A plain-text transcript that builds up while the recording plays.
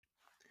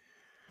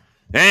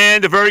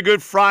And a very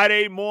good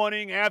Friday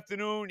morning,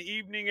 afternoon,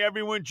 evening,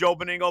 everyone. Joe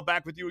Beningo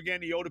back with you again,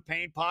 the Oda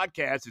Payne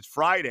podcast. It's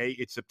Friday.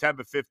 It's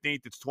September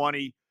 15th. It's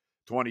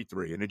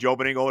 2023. And the Joe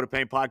Beningo Oda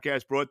Payne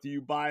podcast brought to you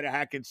by the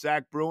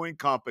Hackensack Brewing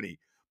Company,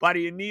 by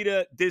the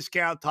Anita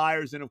Discount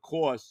Tires, and, of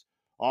course,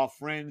 our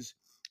friends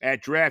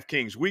at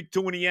DraftKings. Week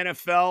 2 in the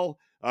NFL.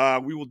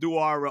 We will do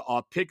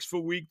our picks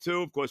for week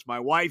 2. Of course, my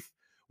wife,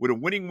 with a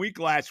winning week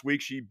last week,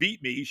 she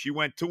beat me. She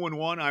went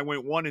 2-1. I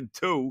went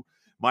 1-2.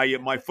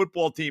 My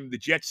football team, the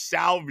Jets,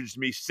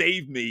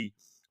 saved me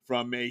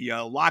from a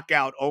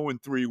lockout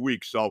 0-3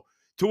 week. So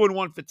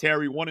 2-1 for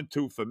Terry,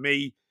 1-2 for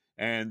me,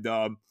 and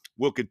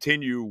we'll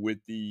continue with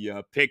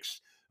the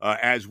picks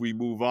as we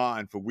move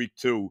on for week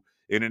 2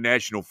 in the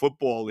National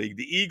Football League.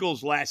 The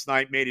Eagles last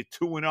night made it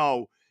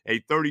 2-0,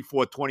 a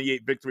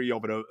 34-28 victory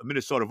over the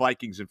Minnesota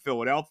Vikings in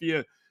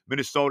Philadelphia.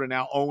 Minnesota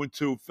now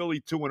 0-2, Philly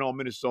 2-0,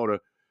 Minnesota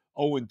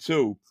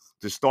 0-2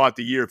 to start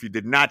the year if you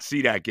did not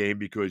see that game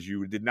because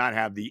you did not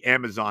have the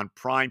Amazon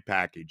Prime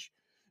package.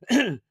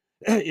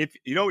 If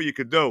you know what you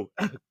could do,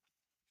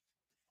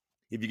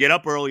 if you get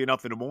up early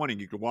enough in the morning,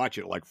 you can watch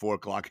it at like 4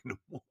 o'clock in the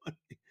morning.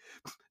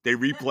 They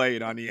replay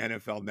it on the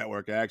NFL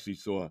Network. I actually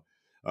saw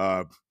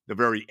the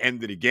very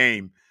end of the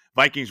game.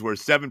 Vikings were a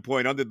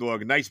 7-point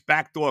underdog. A nice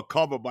backdoor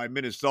cover by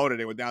Minnesota.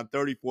 They were down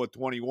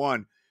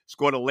 34-21.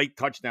 Scored a late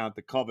touchdown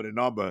to cover the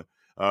number.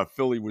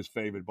 Philly was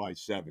favored by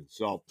 7.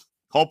 So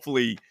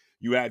hopefully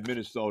you had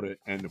Minnesota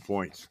and the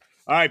points.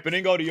 All right,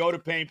 Beningo, the Oda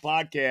Payne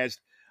podcast.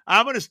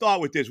 I'm going to start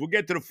with this. We'll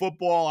get to the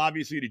football.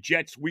 Obviously, the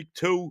Jets week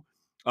 2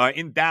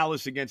 in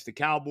Dallas against the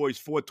Cowboys,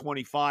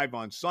 4:25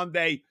 on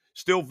Sunday.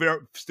 Still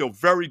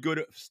very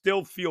good.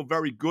 Still feel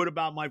very good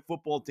about my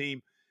football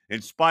team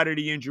in spite of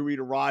the injury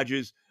to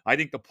Rodgers. I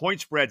think the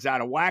point spread's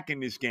out of whack in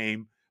this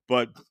game,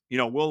 but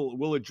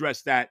we'll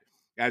address that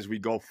as we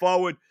go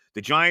forward.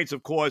 The Giants,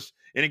 of course,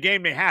 in a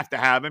game they have to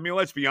have. I mean,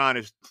 let's be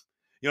honest.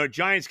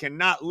 Giants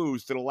cannot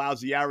lose to the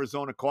lousy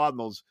Arizona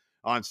Cardinals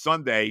on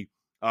Sunday.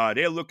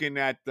 They're looking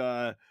at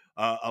a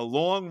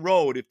long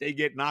road if they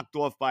get knocked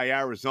off by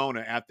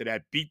Arizona after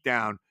that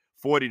beatdown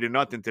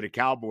 40-0 to the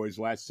Cowboys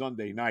last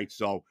Sunday night.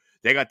 So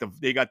they got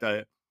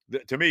the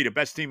to me, the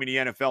best team in the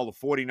NFL,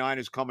 the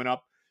 49ers, coming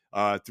up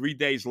 3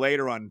 days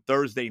later on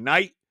Thursday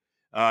night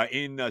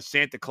in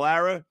Santa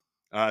Clara.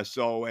 And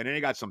then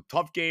they got some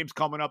tough games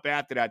coming up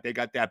after that. They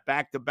got that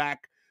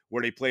back-to-back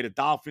where they play the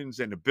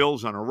Dolphins and the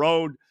Bills on the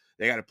road.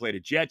 They got to play the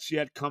Jets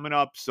yet coming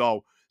up.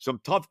 So some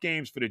tough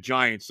games for the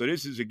Giants. So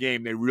this is a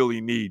game they really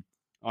need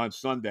on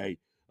Sunday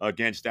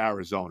against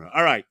Arizona.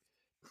 All right.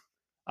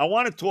 I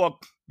want to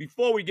talk,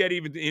 before we get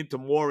even into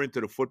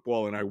the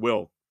football, and I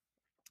will,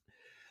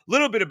 a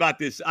little bit about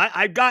this.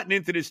 I've gotten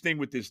into this thing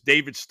with this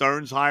David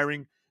Stearns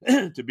hiring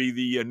to be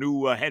the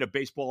new head of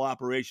baseball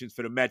operations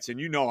for the Mets.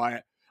 And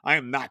I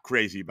am not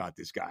crazy about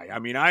this guy. I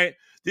mean,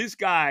 this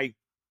guy,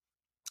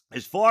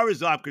 as far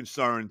as I'm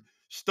concerned,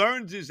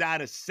 Stearns is at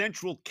a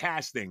central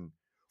casting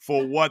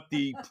for what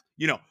the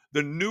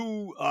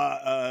new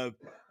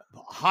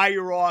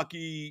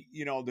hierarchy,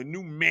 the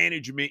new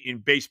management in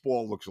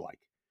baseball looks like.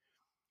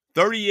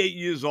 38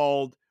 years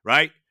old,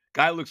 right?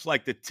 Guy looks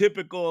like the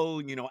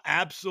typical,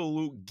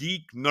 absolute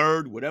geek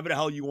nerd, whatever the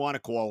hell you want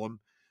to call him.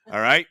 All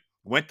right.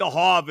 Went to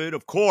Harvard,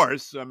 of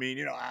course. I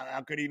mean,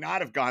 how could he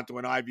not have gone to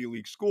an Ivy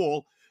League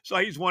school? So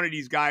he's one of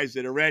these guys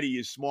that already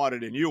is smarter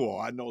than you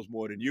are, knows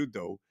more than you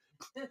do.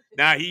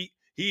 Now,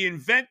 he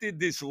invented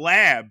this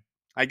lab.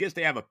 I guess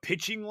they have a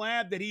pitching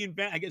lab that he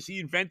invented. I guess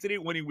he invented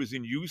it when he was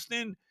in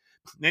Houston.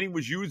 Then he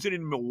was using it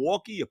in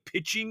Milwaukee, a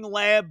pitching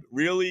lab.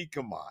 Really?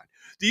 Come on.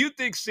 Do you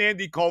think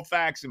Sandy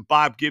Koufax and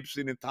Bob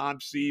Gibson and Tom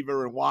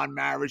Seaver and Juan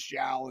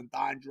Marichal and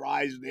Don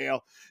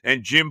Drysdale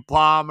and Jim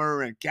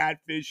Palmer and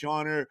Catfish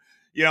Hunter,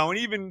 and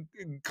even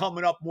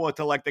coming up more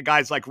to like the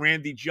guys like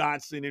Randy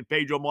Johnson and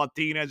Pedro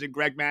Martinez and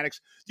Greg Maddux,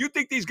 do you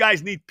think these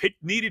guys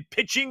needed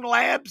pitching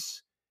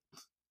labs?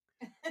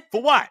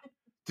 For what?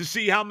 To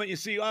see how many,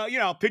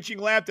 pitching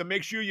lab to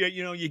make sure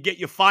you get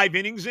your 5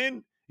 innings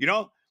in,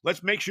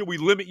 Let's make sure we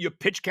limit your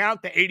pitch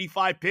count to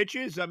 85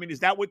 pitches. I mean, is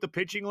that what the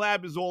pitching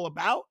lab is all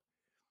about?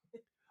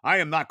 I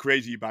am not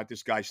crazy about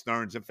this guy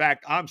Stearns. In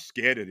fact, I'm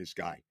scared of this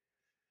guy.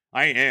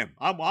 I am.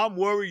 I'm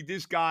worried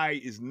this guy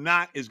is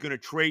going to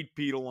trade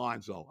Pete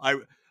Alonso.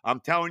 I'm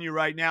telling you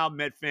right now,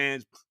 Met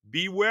fans,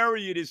 be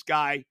wary of this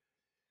guy.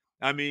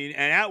 I mean,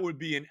 and that would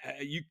be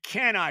you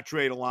cannot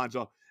trade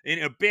Alonso.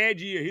 In a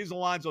bad year, here's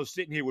Alonso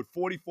sitting here with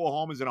 44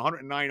 homers and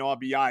 109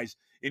 RBIs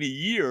in a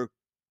year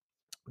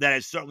that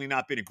has certainly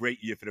not been a great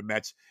year for the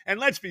Mets. And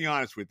let's be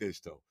honest with this,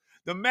 too.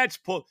 The Mets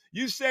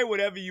you say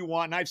whatever you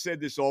want, and I've said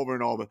this over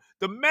and over.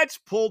 The Mets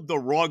pulled the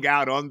rug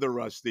out under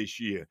us this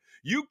year.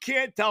 You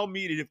can't tell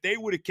me that if they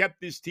would have kept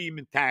this team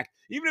intact,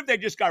 even if they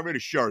just got rid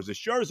of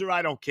Scherzer,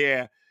 I don't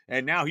care.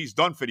 And now he's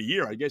done for the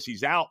year. I guess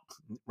he's out,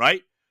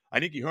 right? I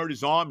think he hurt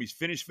his arm. He's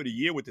finished for the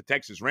year with the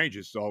Texas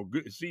Rangers. So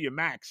good to see you,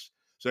 Max.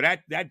 So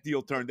that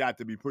deal turned out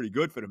to be pretty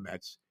good for the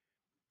Mets.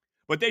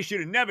 But they should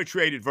have never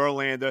traded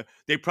Verlander.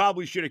 They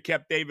probably should have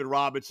kept David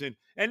Robertson.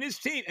 And this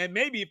team, and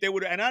maybe if they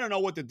would have, and I don't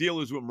know what the deal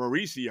is with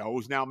Mauricio,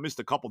 who's now missed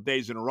a couple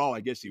days in a row. I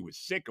guess he was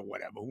sick or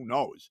whatever. Who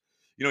knows?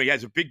 He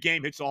has a big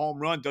game, hits a home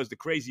run, does the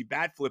crazy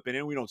bat flip, and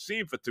then we don't see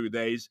him for 2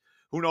 days.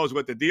 Who knows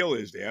what the deal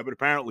is there? But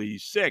apparently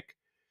he's sick.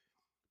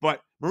 But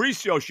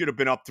Mauricio should have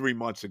been up 3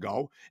 months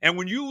ago. And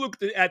when you look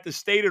at the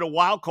state of the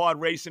wild card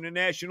race in the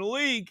National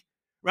League,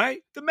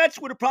 right, the Mets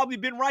would have probably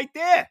been right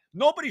there.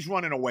 Nobody's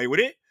running away with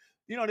it.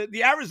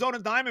 The Arizona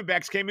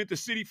Diamondbacks came into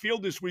Citi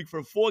Field this week for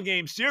a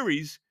 4-game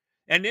series,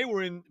 and they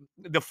were in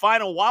the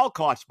final wild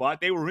card spot.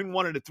 They were in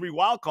one of the 3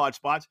 wild card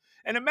spots,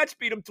 and the Mets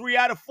beat them 3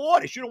 out of 4.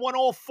 They should have won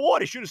all 4.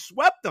 They should have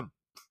swept them.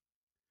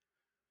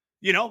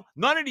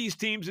 None of these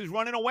teams is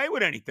running away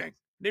with anything.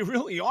 They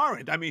really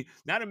aren't. I mean,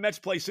 now the Mets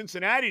play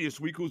Cincinnati this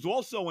week, who's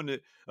also in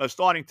the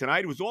starting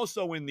tonight, who's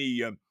also in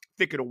the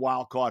thick of the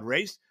wild card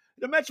race.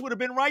 The Mets would have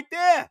been right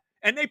there,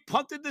 and they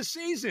punted the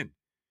season.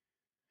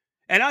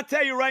 And I'll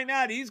tell you right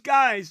now, these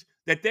guys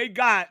that they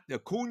got, the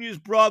Acuña's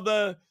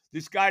brother,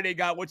 this guy they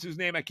got, what's his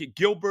name?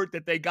 Gilbert,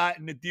 that they got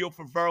in the deal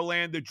for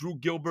Verlander, Drew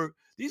Gilbert.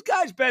 These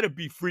guys better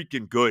be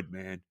freaking good,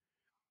 man.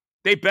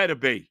 They better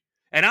be.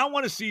 And I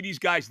want to see these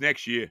guys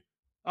next year.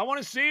 I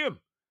want to see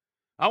them.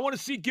 I want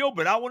to see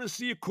Gilbert. I want to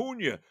see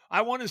Acuña.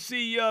 I want to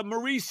see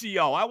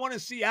Mauricio. I want to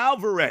see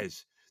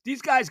Alvarez.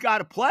 These guys got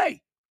to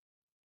play.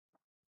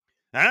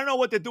 I don't know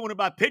what they're doing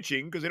about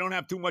pitching because they don't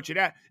have too much of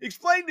that.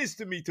 Explain this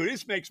to me, too.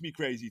 This makes me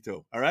crazy,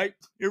 too. All right?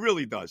 It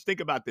really does. Think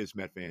about this,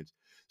 Met fans.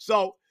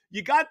 So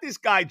you got this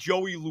guy,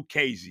 Joey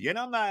Lucchesi. And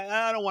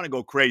I don't want to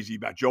go crazy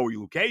about Joey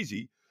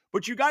Lucchesi,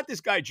 but you got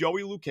this guy,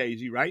 Joey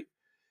Lucchesi, right?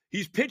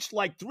 He's pitched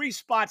like 3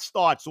 spot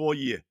starts all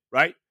year,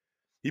 right?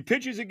 He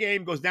pitches a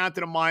game, goes down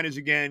to the minors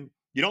again.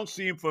 You don't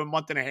see him for a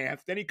month and a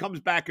half. Then he comes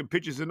back and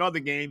pitches another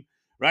game,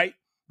 right?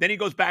 Then he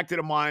goes back to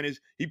the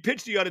minors. He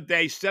pitched the other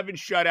day, 7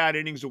 shutout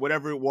innings or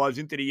whatever it was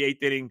into the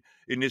 8th inning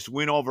in this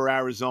win over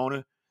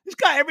Arizona. This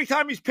guy, every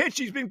time he's pitched,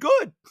 he's been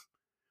good.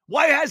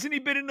 Why hasn't he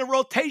been in the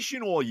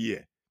rotation all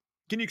year?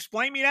 Can you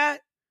explain me that?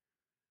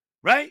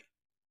 Right?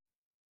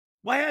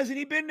 Why hasn't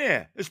he been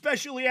there?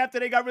 Especially after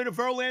they got rid of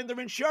Verlander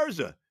and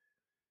Scherzer.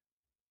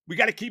 We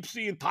got to keep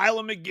seeing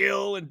Tyler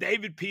McGill and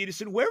David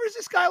Peterson. Where is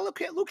this guy,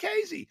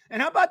 Lucchesi?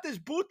 And how about this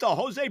Butto,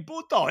 Jose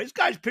Butto? His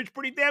guy's pitched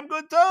pretty damn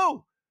good,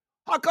 too.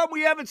 How come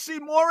we haven't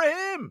seen more of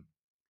him?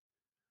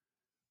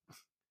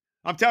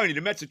 I'm telling you,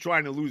 the Mets are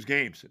trying to lose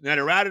games. Now,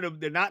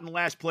 they're not in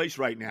last place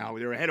right now.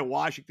 They're ahead of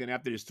Washington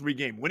after this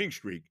 3-game winning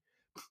streak.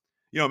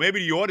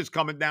 Maybe the order's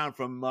coming down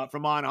from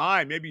on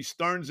high. Maybe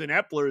Stearns and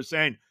Epler are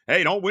saying,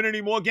 hey, don't win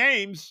any more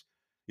games.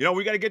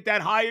 We got to get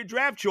that higher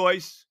draft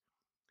choice.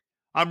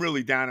 I'm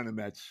really down on the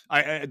Mets.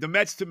 The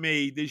Mets, to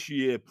me, this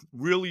year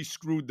really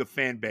screwed the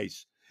fan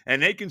base.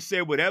 And they can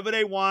say whatever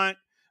they want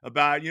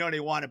about,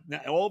 they want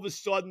to, all of a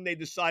sudden they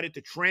decided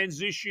to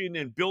transition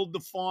and build the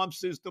farm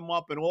system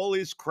up and all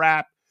this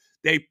crap.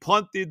 They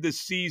punted the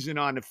season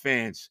on the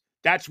fans.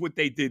 That's what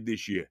they did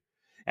this year.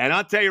 And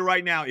I'll tell you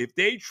right now, if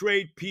they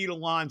trade Pete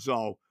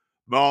Alonso,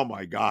 oh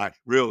my God,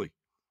 really?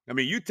 I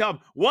mean, you tell me,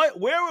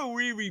 where are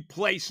we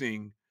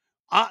replacing?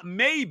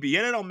 Maybe,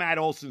 and I know Matt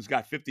Olson's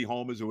got 50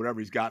 homers or whatever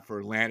he's got for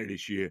Atlanta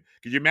this year.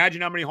 Could you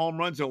imagine how many home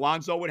runs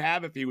Alonso would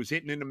have if he was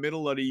hitting in the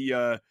middle of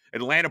the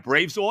Atlanta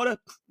Braves order?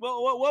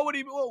 Well, what would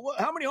he?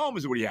 How many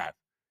homers would he have?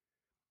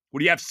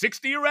 Would he have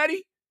 60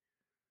 already?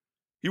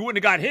 He wouldn't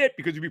have got hit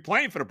because he'd be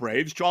playing for the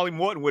Braves. Charlie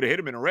Morton would have hit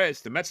him in the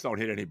wrist. The Mets don't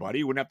hit anybody.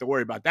 He wouldn't have to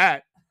worry about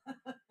that.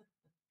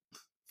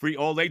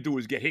 All they do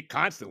is get hit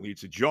constantly.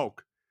 It's a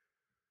joke.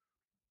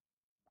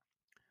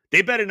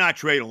 They better not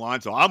trade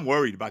Alonso. I'm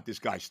worried about this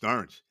guy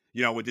Stearns.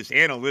 With this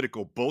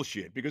analytical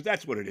bullshit, because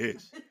that's what it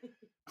is.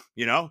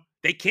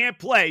 They can't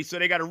play, so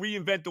they got to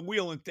reinvent the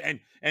wheel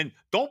and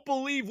don't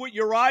believe what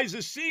your eyes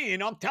are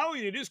seeing. I'm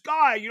telling you, this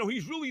guy,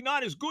 he's really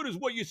not as good as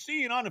what you're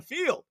seeing on the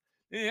field.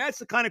 And that's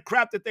the kind of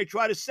crap that they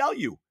try to sell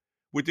you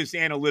with this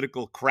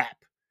analytical crap.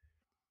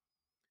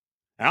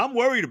 And I'm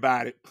worried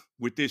about it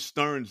with this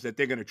Stearns that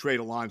they're going to trade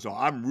Alonso.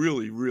 I'm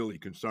really, really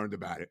concerned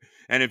about it.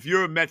 And if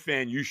you're a Met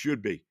fan, you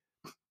should be.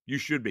 You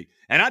should be.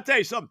 And I'll tell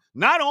you something.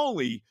 Not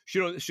only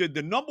should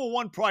the number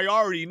one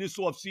priority in this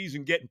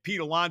offseason getting Pete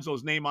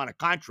Alonso's name on a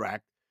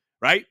contract,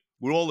 right,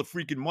 with all the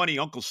freaking money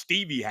Uncle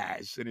Stevie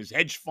has and his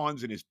hedge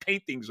funds and his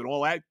paintings and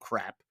all that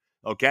crap,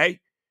 okay?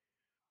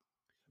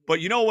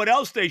 But you know what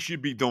else they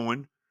should be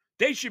doing?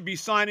 They should be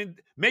signing,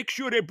 make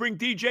sure they bring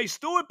DJ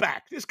Stewart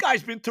back. This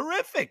guy's been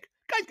terrific.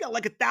 Guy's got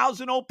like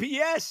 1,000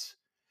 OPS.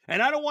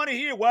 And I don't want to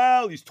hear,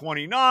 well, he's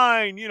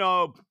 29,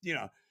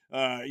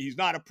 he's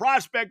not a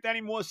prospect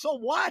anymore. So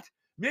what?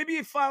 Maybe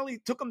it finally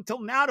took him till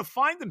now to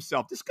find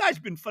himself. This guy's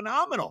been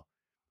phenomenal.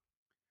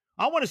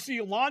 I want to see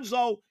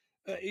Alonso,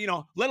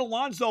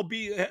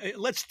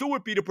 let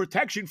Stewart be the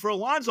protection for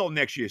Alonso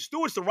next year.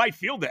 Stewart's the right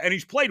fielder, and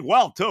he's played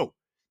well, too,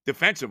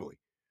 defensively.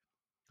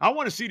 I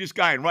want to see this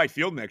guy in right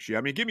field next year.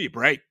 I mean, give me a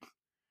break.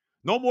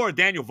 No more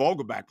Daniel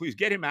Vogelbach. Please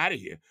get him out of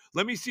here.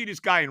 Let me see this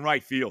guy in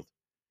right field.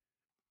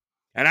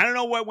 And I don't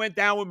know what went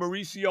down with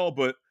Mauricio,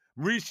 but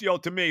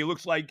Mauricio, to me,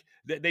 looks like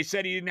they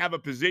said he didn't have a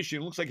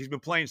position. It looks like he's been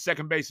playing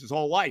second base his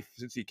whole life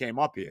since he came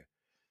up here.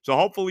 So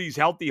hopefully he's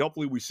healthy.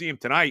 Hopefully we see him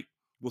tonight.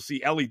 We'll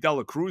see Ellie De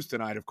La Cruz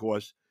tonight, of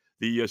course,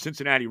 the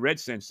Cincinnati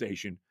Reds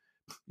sensation,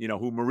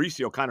 who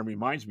Mauricio kind of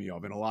reminds me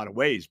of in a lot of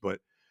ways. But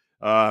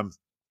I'm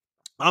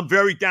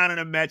very down on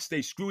the Mets.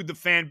 They screwed the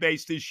fan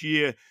base this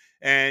year.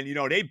 And,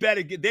 they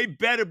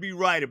better be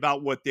right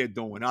about what they're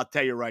doing. I'll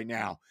tell you right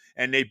now.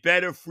 And they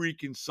better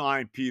freaking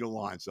sign Pete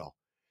Alonso.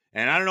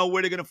 And I don't know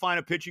where they're going to find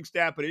a pitching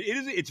staff, but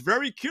it's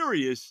very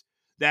curious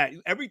that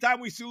every time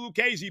we see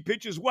Lucchesi, he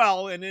pitches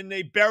well, and then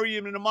they bury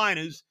him in the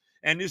minors.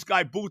 And this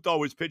guy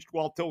Butho has pitched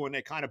well, too, and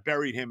they kind of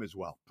buried him as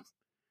well.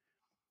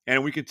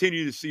 And we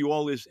continue to see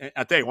all this.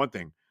 I'll tell you one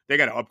thing. They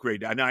got to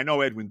upgrade. Now, I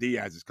know Edwin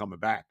Diaz is coming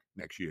back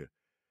next year.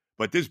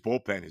 But this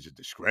bullpen is a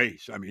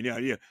disgrace. I mean,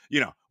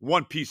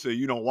 one piece of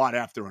what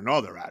after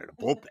another out of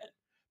the bullpen.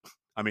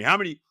 I mean, how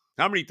many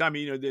times,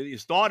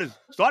 the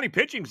starting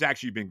pitching's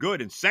actually been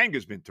good, and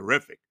Senga's been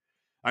terrific.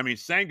 I mean,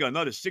 Senga,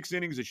 another 6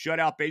 innings of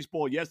shutout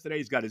baseball yesterday.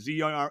 He's got his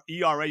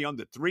ERA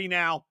under 3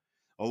 now,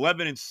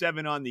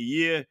 11-7 on the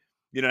year.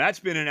 That's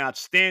been an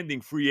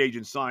outstanding free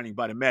agent signing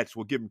by the Mets.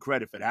 We'll give him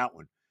credit for that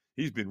one.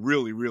 He's been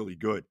really, really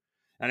good.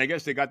 And I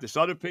guess they got this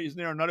other pitcher, isn't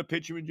there another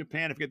pitcher in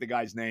Japan? I forget the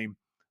guy's name.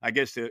 I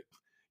guess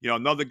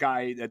another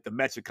guy that the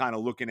Mets are kind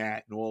of looking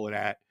at and all of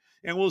that.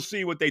 And we'll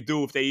see what they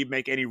do if they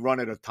make any run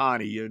at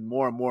Ohtani. And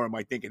more am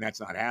I thinking that's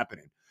not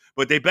happening.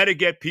 But they better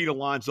get Pete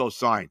Alonso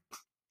signed.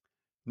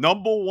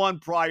 Number one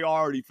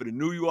priority for the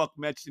New York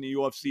Mets in the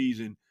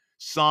offseason,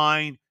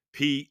 sign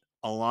Pete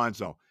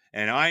Alonso.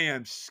 And I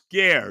am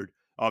scared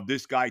of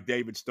this guy,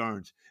 David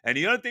Stearns. And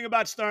the other thing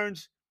about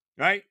Stearns,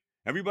 right?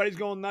 Everybody's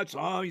going nuts.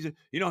 Oh, he's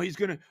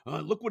going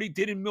to look what he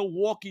did in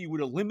Milwaukee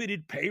with a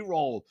limited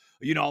payroll.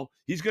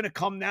 He's going to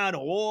come now to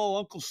all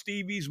Uncle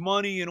Stevie's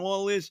money and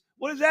all this.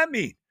 What does that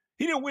mean?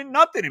 He didn't win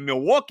nothing in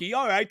Milwaukee.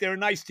 All right, they're a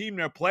nice team.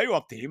 They're a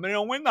playoff team, and they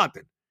don't win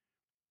nothing.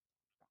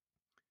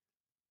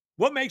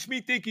 What makes me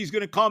think he's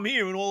going to come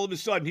here and all of a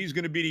sudden he's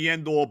going to be the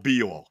end-all,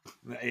 be-all?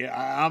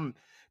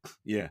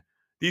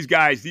 These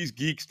guys, these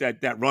geeks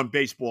that run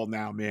baseball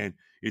now, man,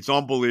 it's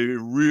unbelievable.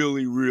 It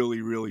really,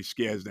 really, really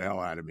scares the hell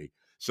out of me.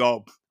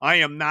 So I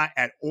am not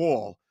at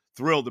all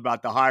thrilled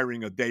about the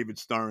hiring of David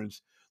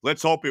Stearns.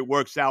 Let's hope it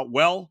works out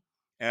well.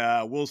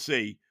 We'll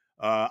see.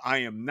 I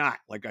am not,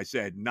 like I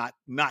said, not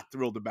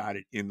thrilled about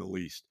it in the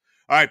least.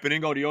 All right,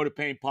 Benigno, the Yoda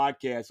Pain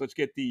podcast. Let's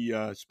get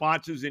the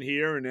sponsors in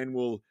here, and then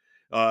we'll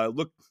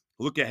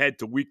look ahead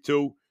to week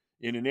 2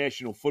 in the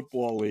National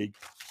Football League.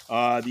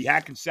 The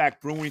Hackensack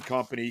Brewing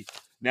Company.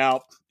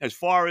 Now, as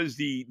far as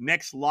the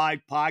next live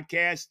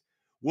podcast,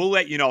 we'll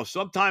let you know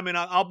sometime, and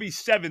I'll be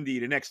 70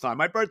 the next time.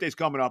 My birthday's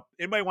coming up.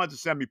 Anybody wants to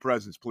send me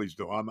presents, please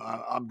do.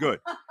 I'm good.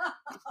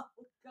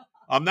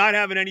 I'm not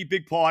having any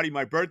big party.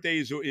 My birthday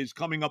is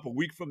coming up a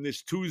week from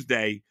this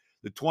Tuesday,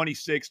 the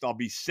 26th. I'll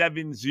be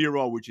 70,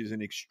 which is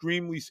an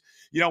extremely,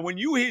 when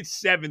you hit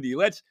 70,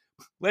 let's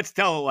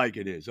tell it like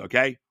it is,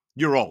 okay?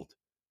 You're old.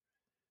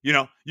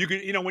 You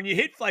can, when you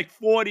hit like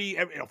 40,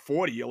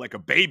 40, you're like a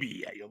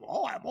baby.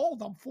 Oh, I'm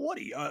old. I'm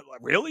 40.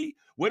 Really?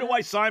 Where do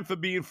I sign for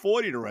being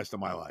 40 the rest of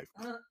my life?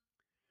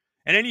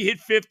 And then you hit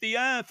 50.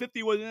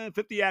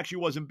 50 actually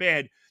wasn't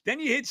bad. Then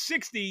you hit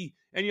 60,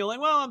 and you're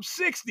like, well, I'm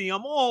 60.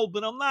 I'm old,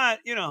 but I'm not,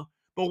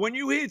 But when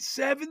you hit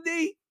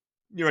 70,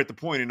 you're at the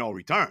point of no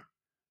return.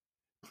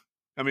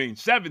 I mean,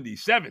 70.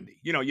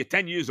 You're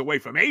 10 years away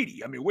from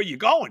 80. I mean, where you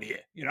going here?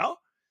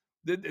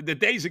 The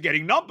days are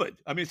getting numbered.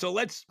 I mean, so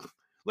let's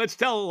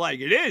tell it like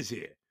it is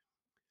here.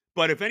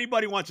 But if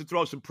anybody wants to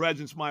throw some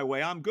presents my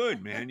way, I'm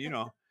good, man.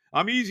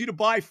 I'm easy to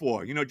buy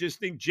for. Just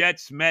think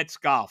Jets, Mets,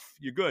 golf.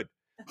 You're good.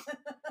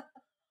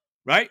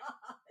 Right?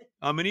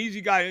 I'm an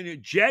easy guy.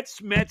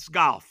 Jets, Mets,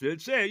 golf.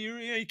 That's it.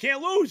 You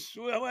can't lose.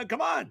 Well,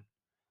 come on.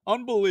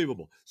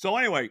 Unbelievable. So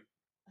anyway,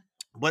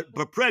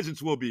 but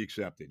presents will be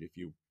accepted if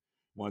you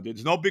want.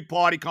 There's no big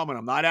party coming.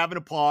 I'm not having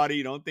a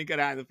party. Don't think of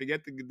that.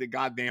 Forget the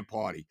goddamn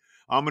party.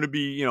 I'm going to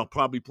be,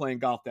 probably playing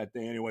golf that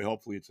day anyway.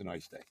 Hopefully it's a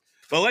nice day.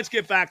 But let's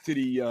get back to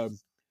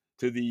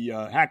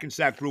the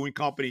Hackensack Brewing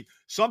Company.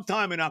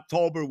 Sometime in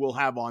October, we'll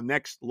have our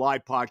next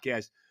live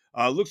podcast.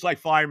 Looks like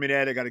Fireman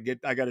Ed.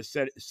 I got to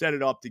set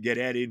it up to get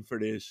Ed in for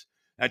this.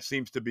 That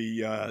seems to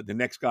be the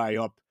next guy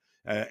up.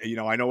 I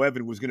know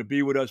Evan was going to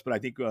be with us, but I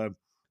think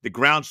the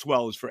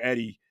groundswell is for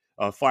Eddie,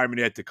 Fireman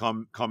Ed, to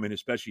come in,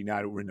 especially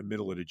now that we're in the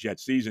middle of the Jet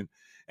season.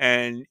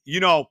 And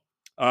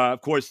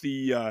of course,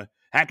 the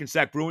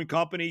Hackensack Brewing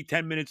Company,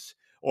 10 minutes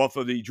off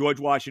of the George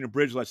Washington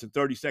Bridge, less than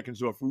 30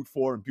 seconds off Route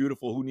 4 in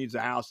beautiful Who Needs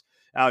a House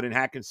out in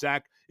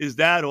Hackensack. Is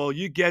that all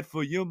you get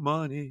for your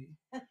money?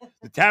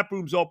 The tap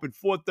room's open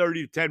 4:30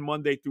 to 10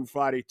 Monday through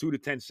Friday, 2 to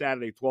 10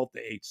 Saturday, 12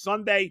 to 8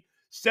 Sunday,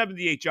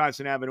 78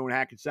 Johnson Avenue in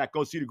Hackensack.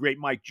 Go see the great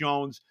Mike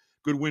Jones.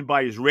 Good win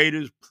by his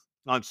Raiders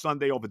on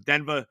Sunday over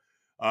Denver.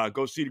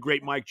 Go see the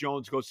great Mike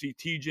Jones. Go see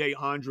TJ,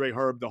 Andre,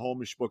 Herb, the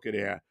home Schmucker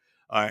there.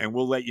 And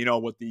we'll let you know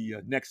what the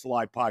next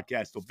live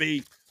podcast will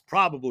be,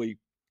 probably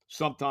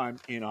sometime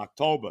in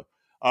October.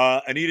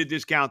 Anita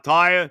Discount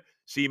Tire,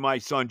 See my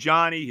son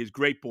Johnny, his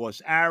great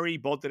boss Ari.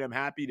 Both of them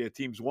happy their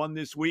teams won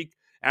this week.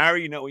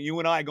 Ari, you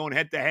and I are going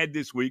head-to-head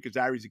this week because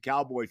Ari's a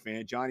Cowboy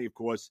fan. Johnny, of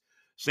course,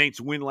 Saints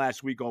win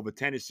last week over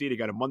Tennessee. They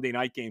got a Monday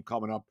night game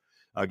coming up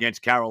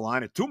against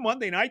Carolina. 2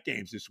 Monday night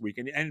games this week,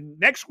 and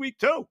next week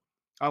too.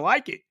 I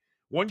like it.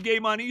 One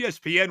game on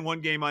ESPN, one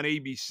game on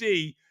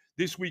ABC.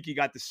 This week you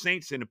got the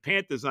Saints and the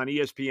Panthers on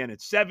ESPN at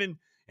 7,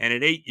 and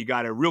at 8 you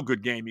got a real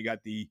good game. You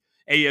got the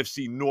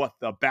AFC North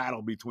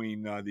battle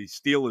between the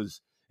Steelers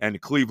and the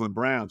Cleveland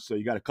Browns. So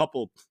you got a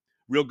couple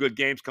real good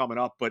games coming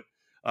up. But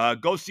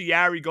go see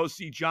Ari, go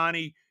see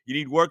Johnny. You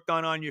need work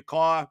done on your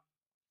car.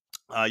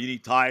 You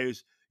need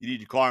tires. You need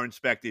your car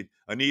inspected.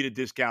 Anita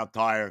Discount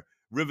Tire,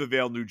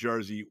 Rivervale, New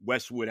Jersey,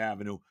 Westwood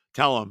Avenue.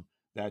 Tell them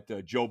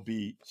that Joe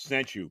B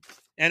sent you.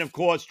 And, of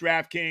course,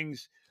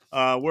 DraftKings.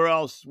 Where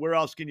else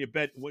can you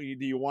bet? Do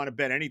you want to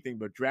bet anything?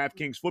 But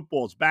DraftKings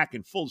football is back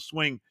in full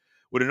swing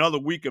with another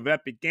week of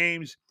epic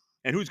games.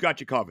 And who's got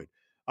you covered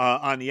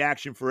on the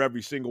action for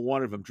every single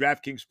one of them?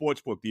 DraftKings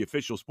Sportsbook, the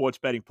official sports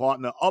betting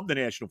partner of the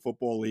National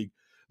Football League.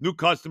 New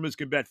customers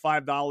can bet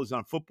 $5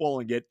 on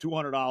football and get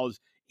 $200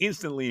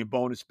 instantly in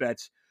bonus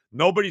bets.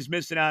 Nobody's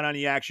missing out on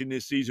the action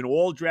this season.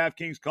 All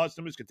DraftKings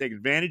customers can take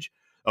advantage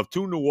of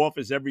 2 new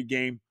offers every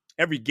game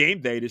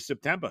day this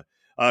September.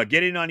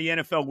 Get in on the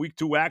NFL Week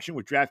 2 action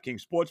with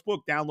DraftKings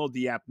Sportsbook. Download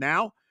the app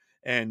now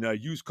and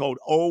use code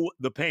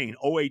OTHEPAIN,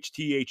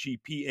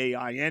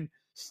 OHTHEPAIN.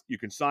 You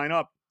can sign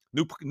up.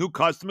 New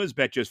customers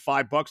bet just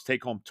 $5,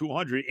 take home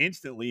 $200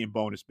 instantly in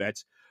bonus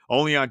bets.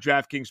 Only on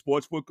DraftKings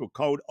Sportsbook with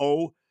code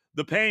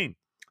OTHEPAIN.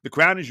 The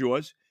crown is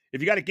yours.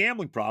 If you got a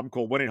gambling problem,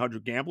 call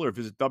 1-800-GAMBLER or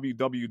visit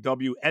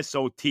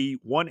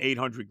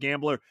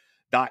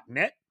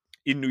www.SOT1800gambler.net.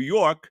 In New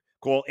York,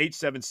 call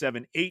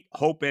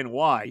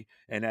 877-8-HOPE-NY,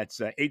 and that's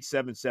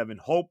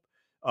 877-HOPE,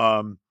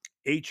 HOPENY,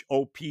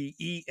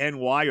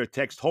 or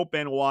text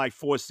HOPE-NY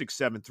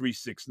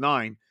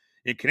 467-369.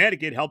 In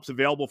Connecticut, help's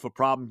available for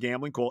problem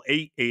gambling. Call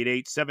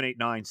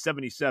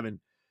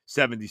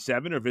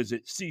 888-789-7777 or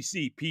visit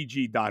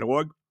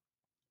ccpg.org.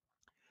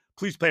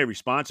 Please play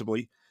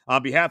responsibly.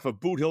 On behalf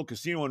of Boot Hill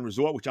Casino and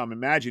Resort, which I'm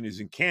imagining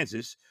is in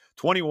Kansas,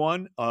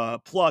 21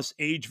 plus,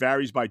 age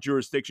varies by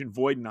jurisdiction,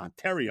 void in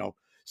Ontario.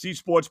 See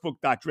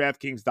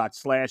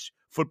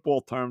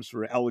sportsbook.draftkings.com/football terms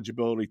for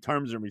eligibility,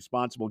 terms, and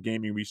responsible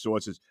gaming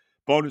resources.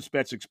 Bonus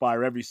bets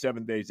expire every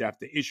 7 days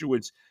after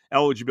issuance.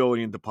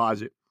 Eligibility and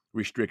deposit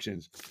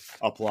restrictions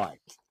apply.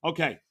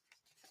 Okay.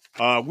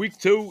 Week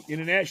 2 in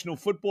the National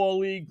Football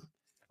League.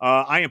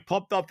 I am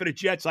pumped up for the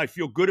Jets. I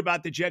feel good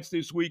about the Jets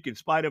this week, in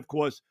spite, of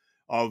course,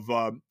 of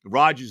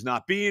Rodgers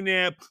not being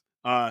there.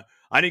 I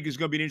think it's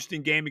going to be an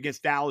interesting game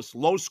against Dallas.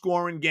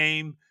 Low-scoring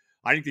game.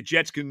 I think the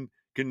Jets can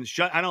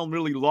shut. I don't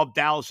really love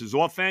Dallas's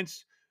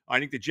offense. I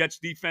think the Jets'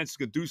 defense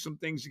can do some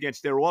things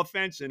against their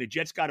offense, and the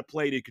Jets got to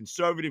play the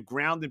conservative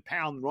ground and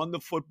pound, run the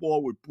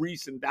football with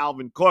Brees and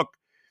Dalvin Cook.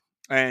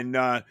 And,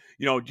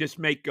 just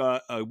make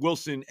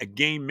Wilson a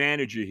game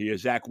manager here,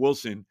 Zach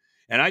Wilson.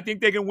 And I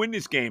think they can win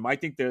this game. I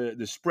think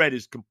the spread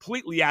is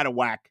completely out of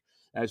whack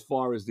as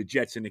far as the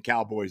Jets and the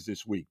Cowboys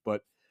this week.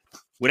 But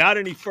without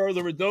any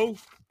further ado,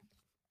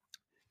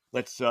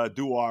 let's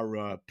do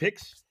our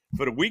picks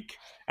for the week.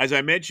 As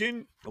I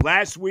mentioned,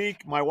 last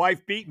week, my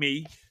wife beat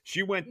me.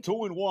 She went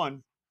 2-1,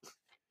 and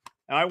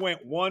I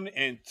went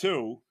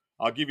 1-2.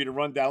 I'll give you the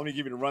rundown. Let me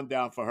give you the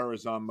rundown for her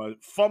as I'm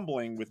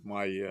fumbling with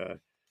my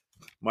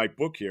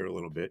book here a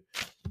little bit,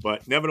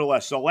 but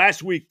nevertheless. So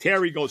last week,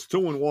 Terry goes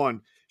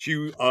 2-1.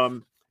 She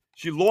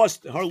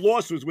lost. Her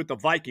loss was with the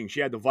Vikings. She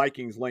had the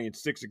Vikings laying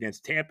 6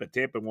 against Tampa.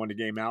 Tampa won the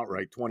game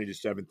outright,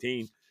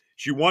 20-17.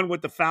 She won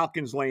with the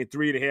Falcons laying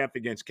 3.5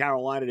 against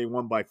Carolina. They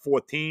won by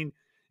 14,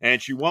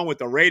 and she won with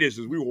the Raiders.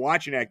 As we were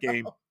watching that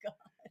game,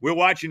 we're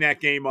watching that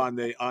game on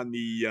the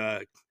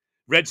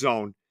red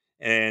zone.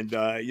 And,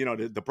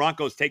 the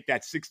Broncos take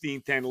that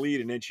 16-10 lead,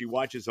 and then she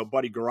watches her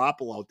buddy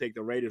Garoppolo take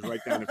the Raiders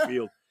right down the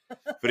field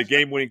for the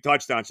game-winning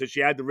touchdown. So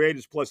she had the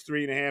Raiders plus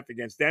 3.5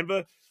 against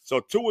Denver. So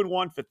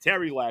 2-1 for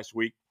Terry last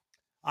week.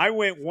 I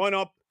went 1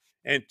 up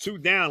and 2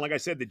 down. Like I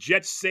said, the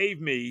Jets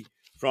saved me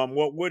from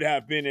what would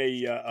have been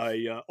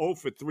a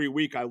 0-for-3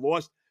 week. I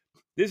lost.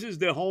 This is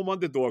the home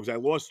underdogs. I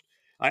lost.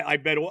 I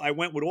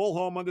went with all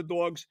home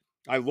underdogs.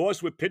 I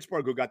lost with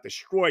Pittsburgh, who got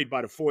destroyed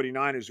by the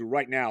 49ers, who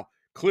right now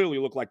clearly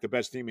look like the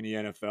best team in the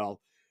NFL.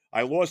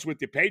 I lost with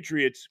the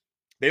Patriots.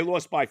 They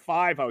lost by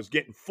 5. I was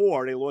getting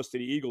 4. They lost to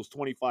the Eagles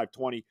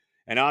 25-20,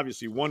 and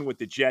obviously won with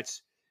the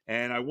Jets.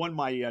 And I won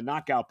my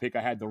knockout pick.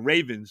 I had the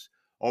Ravens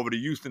over the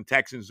Houston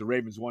Texans. The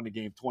Ravens won the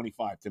game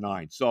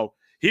 25-9. So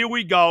here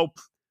we go.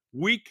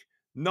 Week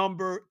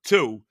number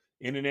 2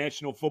 in the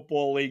National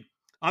Football League.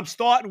 I'm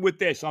starting with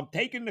this. I'm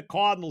taking the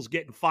Cardinals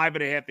getting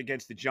 5.5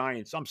 against the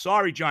Giants. I'm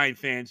sorry, Giant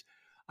fans.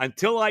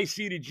 Until I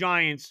see the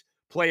Giants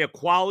play a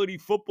quality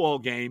football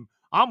game,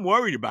 I'm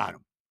worried about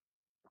them.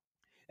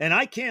 And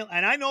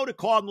I know the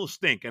Cardinals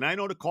stink, and I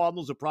know the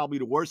Cardinals are probably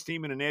the worst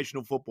team in the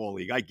National Football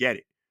League. I get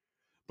it.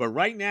 But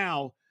right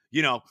now,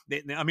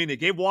 they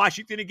gave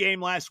Washington a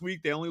game last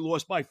week. They only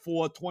lost by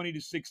 4,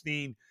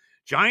 20-16.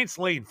 Giants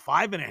laying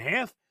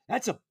 5.5.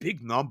 That's a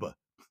big number.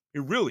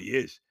 It really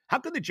is. How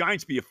could the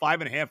Giants be a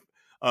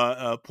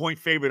 5.5 point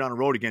favorite on the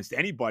road against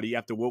anybody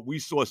after what we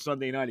saw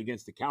Sunday night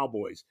against the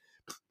Cowboys?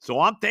 So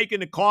I'm taking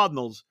the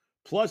Cardinals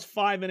plus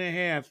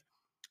 5.5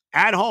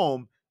 at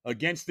home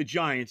against the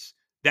Giants.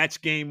 That's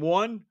game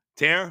one.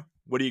 Tara,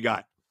 what do you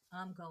got?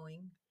 I'm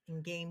going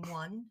in game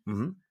one.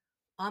 Mm-hmm.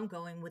 I'm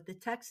going with the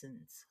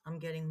Texans. I'm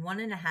getting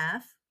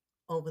 1.5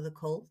 over the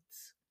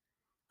Colts.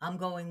 I'm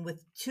going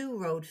with 2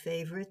 road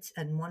favorites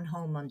and 1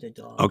 home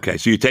underdog. Okay,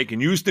 so you're taking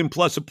Houston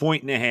plus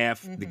 1.5.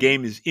 Mm-hmm. The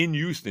game is in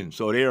Houston,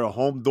 so they're a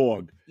home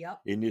dog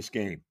in this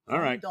game. All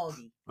home right.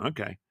 Doggy.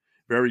 Okay.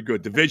 Very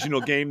good. Divisional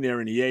game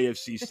there in the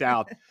AFC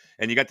South.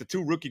 And you got the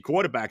 2 rookie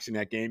quarterbacks in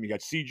that game. You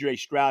got C.J.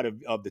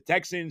 Stroud of the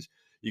Texans.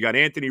 You got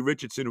Anthony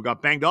Richardson, who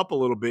got banged up a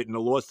little bit in the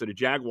loss to the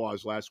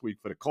Jaguars last week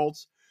for the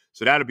Colts.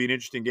 So that'll be an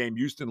interesting game.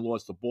 Houston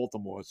lost to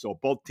Baltimore. So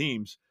both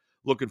teams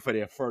looking for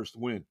their first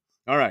win.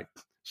 All right.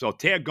 So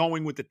Tara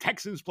going with the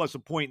Texans plus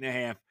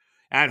 1.5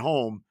 at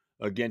home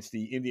against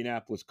the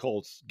Indianapolis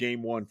Colts.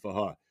 Game one for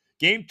her.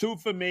 Game two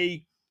for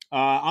me,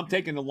 I'm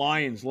taking the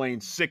Lions laying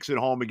 6 at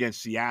home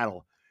against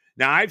Seattle.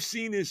 Now, I've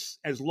seen this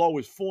as low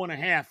as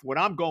 4.5. What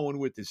I'm going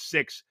with is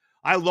 6.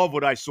 I love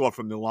what I saw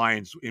from the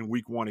Lions in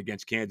week 1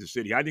 against Kansas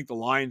City. I think the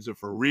Lions are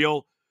for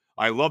real.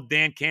 I love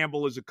Dan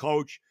Campbell as a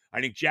coach.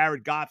 I think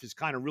Jared Goff has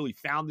kind of really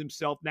found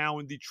himself now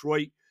in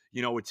Detroit.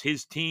 You know, it's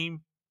his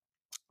team.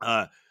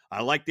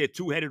 I like their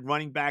 2-headed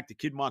running back, the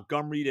kid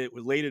Montgomery that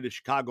was later the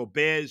Chicago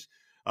Bears,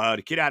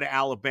 the kid out of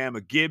Alabama,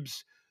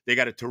 Gibbs. They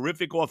got a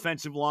terrific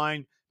offensive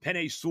line.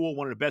 Penei Sewell,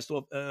 one of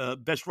the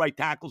best right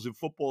tackles in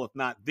football, if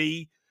not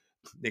the.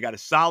 They got a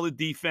solid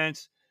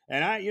defense.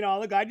 And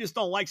I just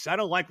don't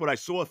like what I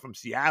saw from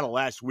Seattle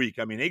last week.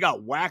 I mean, they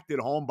got whacked at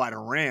home by the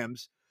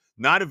Rams.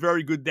 Not a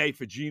very good day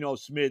for Geno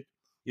Smith.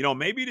 You know,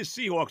 maybe the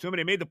Seahawks,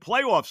 they made the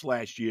playoffs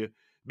last year.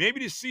 Maybe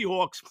the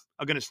Seahawks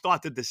are going to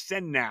start to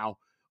descend now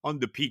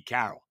under Pete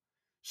Carroll.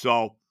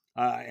 So,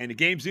 and the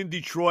game's in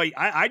Detroit.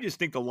 I just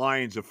think the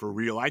Lions are for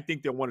real. I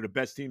think they're one of the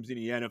best teams in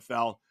the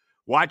NFL.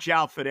 Watch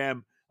out for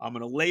them. I'm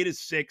going to lay the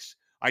 6.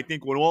 I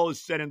think when all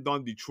is said and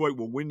done, Detroit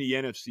will win the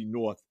NFC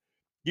North.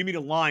 Give me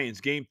the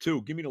Lions, game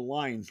 2. Give me the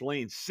Lions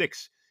laying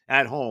 6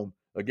 at home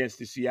against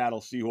the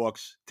Seattle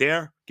Seahawks.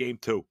 There, game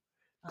 2.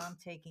 I'm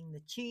taking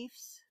the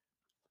Chiefs.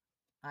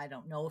 I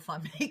don't know if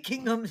I'm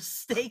making a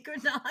mistake or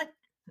not,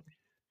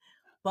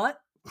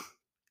 but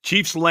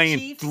Chiefs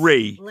laying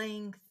 3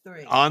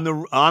 on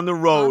the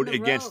road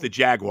against the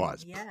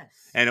Jaguars. Yes.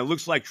 And it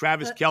looks like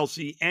Travis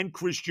Kelce and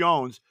Chris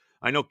Jones.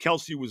 I know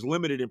Kelce was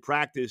limited in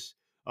practice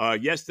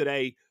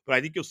yesterday, but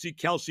I think you'll see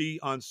Kelce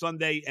on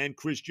Sunday and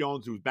Chris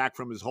Jones, who's back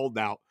from his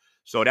holdout.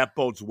 So that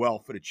bodes well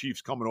for the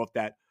Chiefs coming off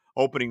that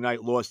opening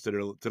night loss to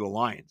the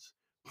Lions.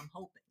 I'm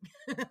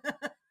hoping.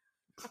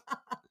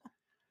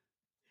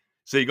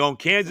 So you're going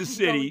Kansas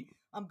City.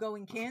 I'm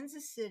going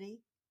Kansas City,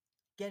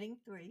 getting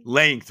 3.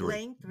 Laying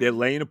 3. They're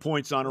laying the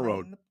points on the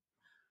road.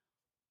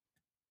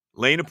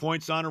 Laying the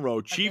points on the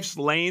road. Chiefs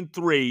laying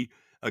 3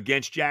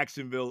 against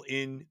Jacksonville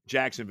in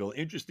Jacksonville.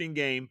 Interesting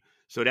game.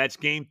 So that's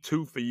game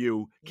 2 for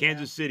you.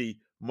 Kansas City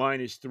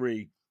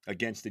 -3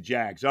 against the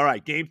Jags. All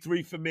right, game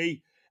 3 for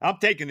me. I'm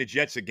taking the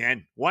Jets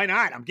again. Why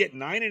not? I'm getting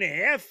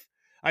 9.5.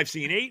 I've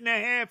seen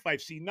 8.5.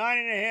 I've seen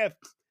 9.5.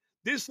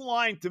 This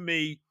line to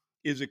me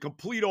is a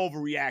complete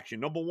overreaction.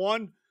 Number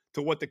 1,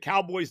 to what the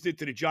Cowboys did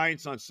to the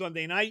Giants on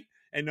Sunday night,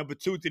 and number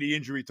 2, to the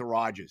injury to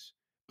Rodgers.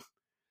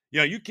 You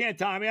know, you can't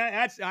tell. I mean,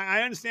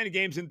 I understand the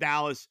game's in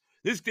Dallas.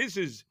 This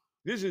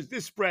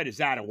spread is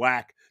out of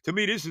whack. To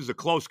me, this is a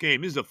close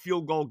game. This is a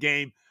field goal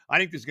game. I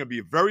think this is going to be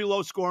a very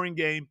low scoring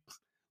game.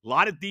 A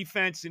lot of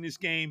defense in this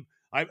game.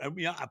 I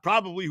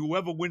probably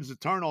whoever wins the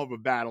turnover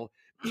battle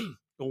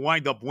will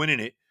wind up winning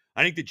it.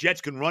 I think the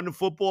Jets can run the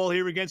football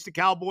here against the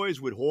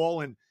Cowboys with Hall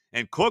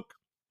and Cook.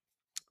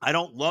 I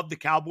don't love the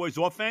Cowboys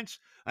offense.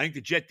 I think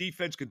the Jet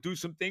defense could do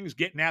some things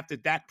getting after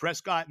Dak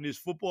Prescott in this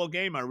football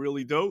game. I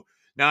really do.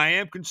 Now, I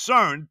am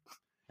concerned,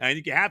 and I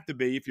think you have to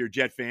be if you're a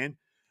Jet fan,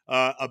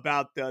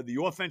 about the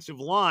offensive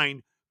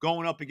line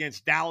going up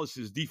against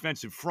Dallas's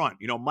defensive front.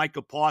 You know,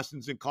 Micah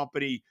Parsons and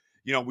company,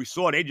 you know, we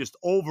saw they just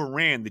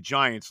overran the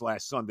Giants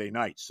last Sunday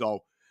night.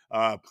 So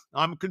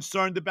I'm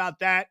concerned about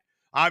that.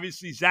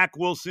 Obviously, Zach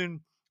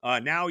Wilson,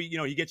 now,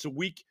 he gets a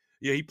week.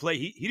 Yeah,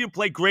 he didn't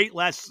play great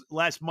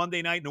last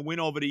Monday night in the win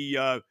over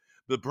the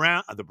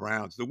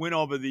Browns, the win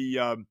over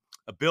the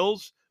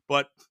Bills.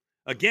 But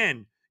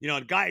again,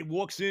 the guy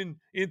walks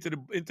into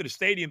the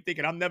stadium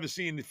thinking, I'm never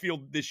seeing the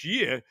field this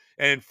year,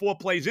 and 4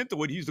 plays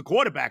into it, he's the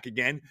quarterback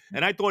again.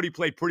 And I thought he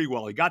played pretty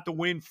well. He got the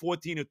win,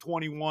 14 of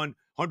 21,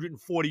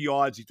 140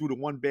 yards. He threw the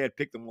one bad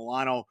pick to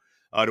Milano,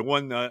 the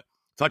one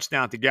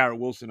touchdown to Garrett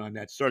Wilson on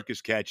that circus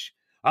catch.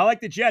 I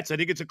like the Jets. I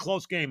think it's a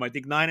close game. I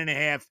think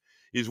 9.5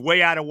 is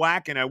way out of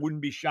whack, and I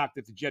wouldn't be shocked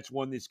if the Jets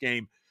won this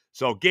game.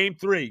 So game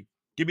 3,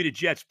 give me the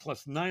Jets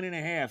plus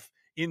 9.5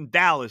 in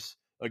Dallas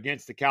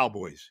against the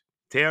Cowboys.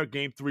 Tara,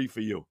 game 3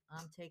 for you.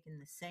 I'm taking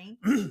the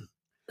Saints.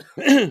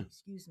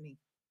 Excuse me.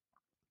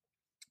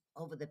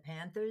 Over the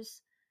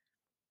Panthers,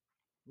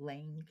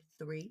 laying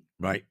 3.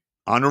 Right.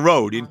 On the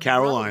road in On the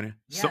Carolina. road.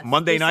 So Yes,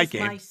 Monday this night is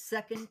game. my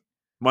second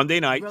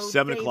Monday night, road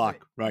 7 favorite.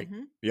 o'clock. Right.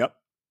 Yep.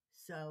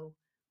 So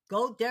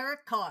go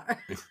Derek Carr.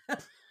 All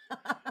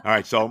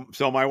right. So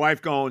my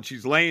wife going,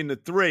 she's laying the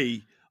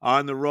 3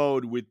 on the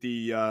road with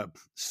the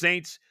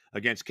Saints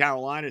against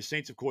Carolina.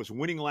 Saints, of course,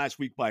 winning last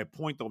week by a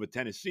point over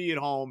Tennessee at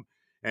home,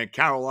 and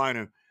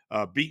Carolina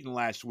beaten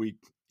last week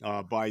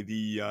by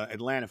the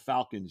Atlanta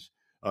Falcons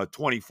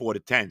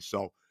 24-10.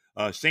 So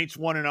Saints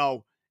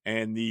 1-0,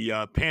 and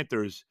the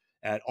Panthers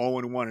at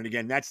 0-1. And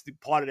again, that's the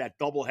part of that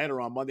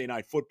doubleheader on Monday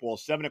Night Football.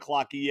 7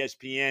 o'clock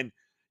ESPN,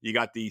 you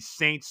got the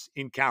Saints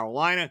in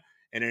Carolina,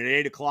 and at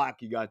 8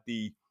 o'clock, you got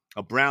the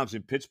Browns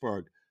in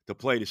Pittsburgh to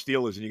play the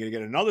Steelers, and you're going to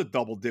get another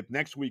double dip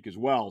next week as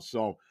well.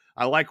 So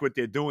I like what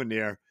they're doing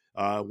there.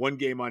 One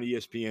game on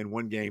ESPN,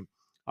 one game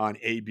on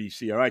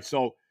ABC. All right,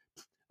 so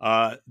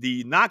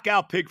the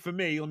knockout pick for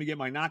me, let me get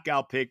my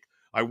knockout pick.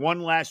 I won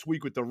last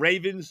week with the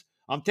Ravens.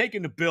 I'm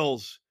taking the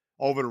Bills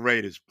over the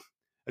Raiders.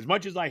 As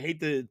much as I hate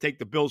to take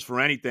the Bills for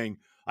anything,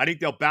 I think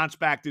they'll bounce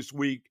back this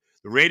week.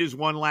 The Raiders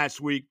won last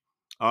week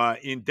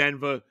in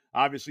Denver.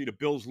 Obviously, the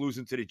Bills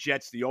losing to the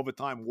Jets, the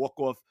overtime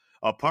walk-off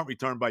punt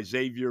return by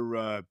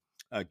Xavier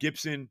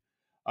Gibson.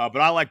 But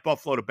I like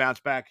Buffalo to bounce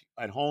back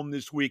at home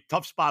this week.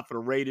 Tough spot for the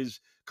Raiders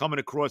coming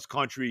across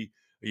country,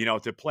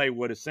 to play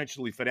what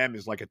essentially for them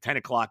is like a 10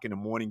 o'clock in the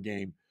morning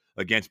game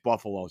against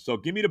Buffalo. So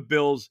give me the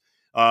Bills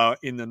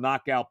in the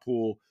knockout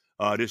pool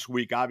this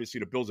week. Obviously,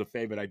 the Bills are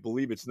favored. I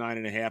believe it's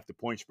 9.5. The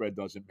point spread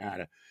doesn't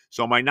matter.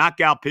 So my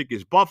knockout pick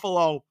is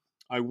Buffalo.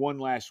 I won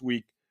last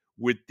week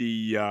with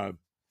the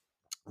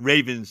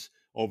Ravens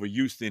over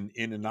Houston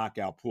in the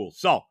knockout pool.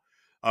 So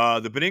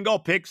the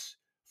Benigno picks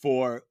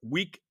for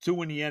week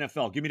 2 in the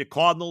NFL. Give me the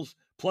Cardinals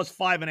plus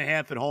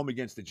 5.5 at home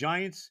against the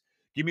Giants.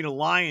 Give me the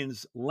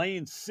Lions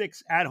laying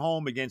 6 at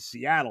home against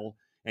Seattle.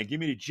 And give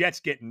me the Jets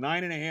getting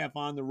 9.5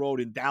 on the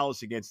road in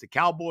Dallas against the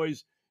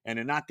Cowboys. And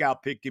a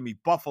knockout pick, give me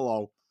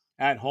Buffalo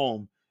at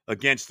home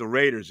against the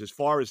Raiders. As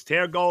far as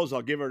Tare goes,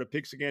 I'll give her the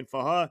picks again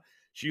for her.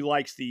 She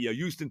likes the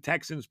Houston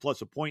Texans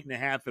plus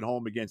 1.5 at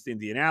home against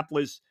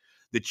Indianapolis.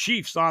 The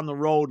Chiefs on the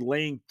road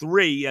laying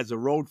 3 as a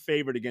road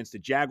favorite against the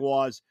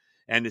Jaguars.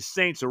 And the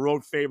Saints a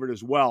road favorite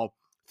as well,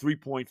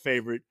 3-point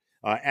favorite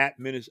at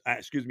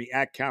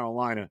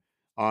Carolina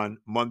on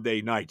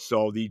Monday night.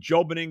 So the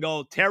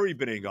Terry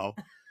Benigno,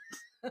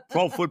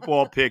 pro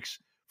football picks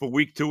for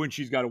week 2, and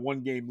she's got a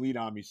 1-game lead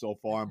on me so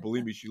far. And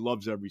believe me, she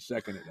loves every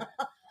second of that.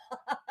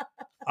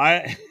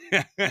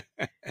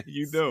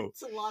 You do.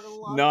 It's a lot of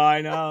love. No,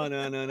 I know.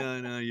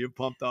 No. You're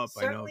pumped up.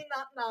 Certainly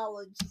not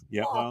knowledge.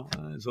 Yeah, well,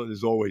 so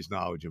there's always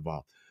knowledge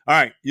involved. All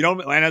right,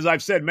 and as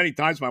I've said many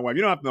times to my wife,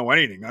 you don't have to know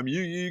anything. I mean,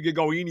 you could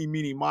go eeny,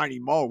 meeny, miny,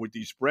 mo with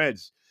these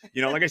spreads.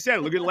 Like I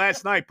said, look at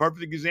last night.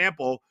 Perfect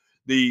example.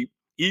 The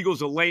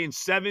Eagles are laying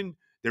 7.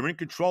 They're in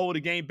control of the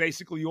game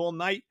basically all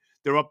night.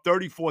 They're up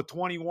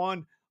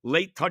 34-21.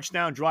 Late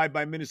touchdown drive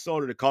by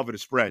Minnesota to cover the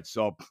spread.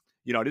 So,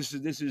 this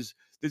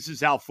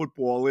is how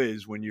football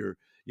is when you're,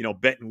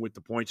 betting with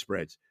the point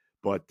spreads.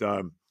 But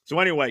so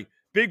anyway,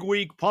 big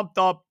week, pumped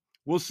up.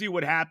 We'll see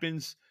what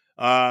happens.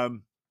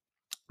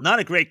 Not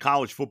a great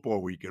college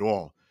football week at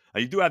all.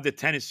 You do have the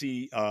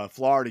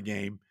Tennessee-Florida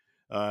game.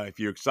 If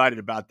you're excited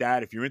about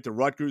that, if you're into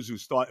Rutgers,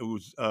 who's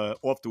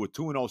off to a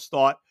 2-0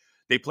 start,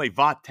 they play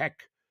Vatech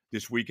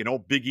this week, an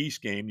old Big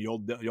East game, the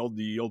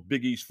old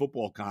Big East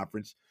football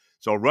conference.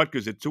 So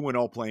Rutgers at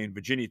 2-0 playing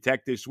Virginia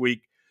Tech this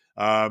week.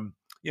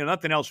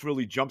 Nothing else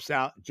really jumps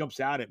out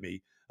at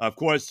me. Of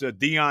course,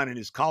 Deion and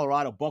his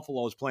Colorado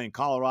Buffaloes playing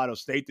Colorado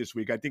State this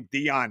week. I think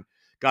Deion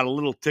got a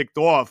little ticked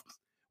off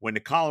when the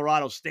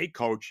Colorado State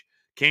coach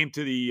came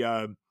to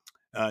the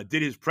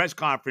did his press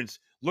conference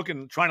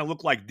trying to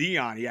look like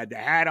Deion. He had the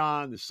hat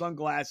on, the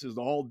sunglasses,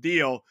 the whole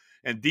deal,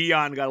 and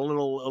Deion got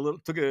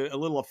took a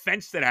little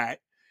offense to that,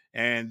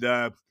 and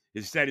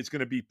he said it's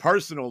going to be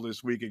personal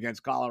this week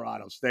against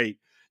Colorado State.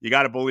 You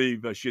got to believe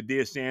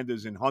Shadir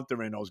Sanders and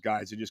Hunter and those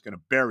guys are just going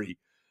to bury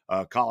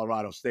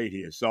Colorado State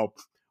here. So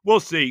we'll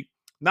see.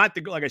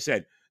 Like I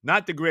said,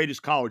 not the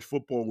greatest college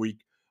football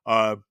week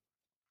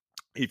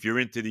if you're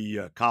into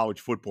the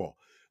college football.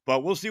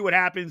 But we'll see what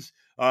happens.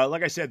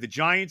 Like I said, the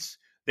Giants,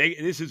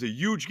 this is a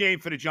huge game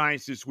for the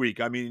Giants this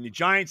week. I mean, the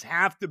Giants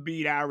have to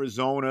beat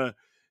Arizona.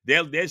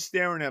 They're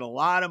staring at a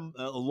lot of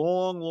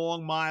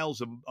long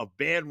miles of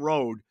bad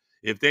road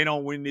if they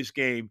don't win this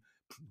game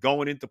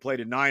going in to play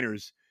the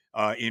Niners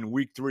in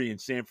week 3 in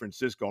San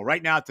Francisco.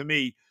 Right now, to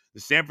me, the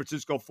San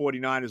Francisco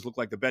 49ers look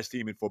like the best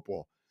team in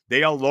football.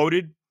 They are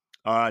loaded.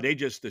 They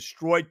just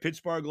destroyed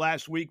Pittsburgh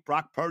last week.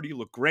 Brock Purdy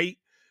looked great.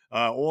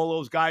 All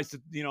those guys,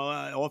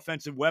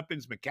 offensive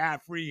weapons,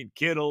 McCaffrey and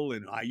Kittle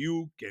and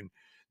Ayuk and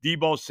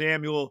Deebo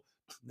Samuel.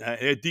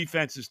 Their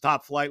defense is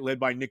top flight, led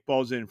by Nick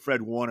Bosa and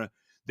Fred Warner.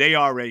 They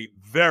are right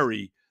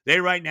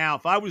now,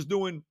 if I was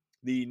doing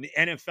the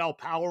NFL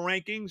power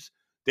rankings,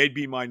 they'd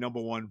be my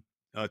number 1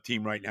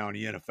 team right now in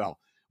the NFL.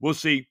 We'll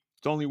see.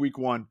 It's only week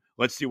 1.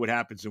 Let's see what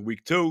happens in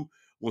week 2.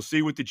 We'll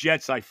see with the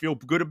Jets. I feel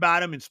good about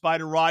them in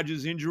spite of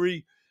Rodgers'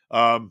 injury.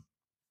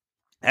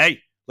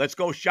 Hey, Let's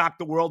go shock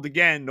the world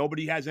again.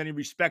 Nobody has any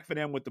respect for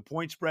them with the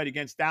point spread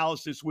against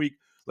Dallas this week.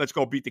 Let's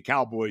go beat the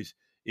Cowboys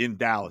in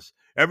Dallas.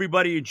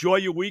 Everybody enjoy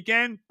your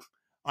weekend.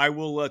 I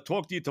will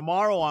talk to you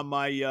tomorrow on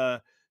my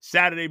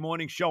Saturday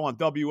morning show on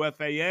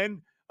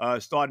WFAN,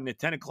 starting at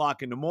 10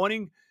 o'clock in the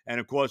morning.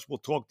 And, of course, we'll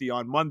talk to you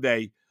on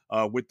Monday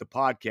with the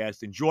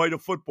podcast. Enjoy the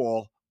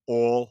football.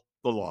 All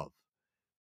the love.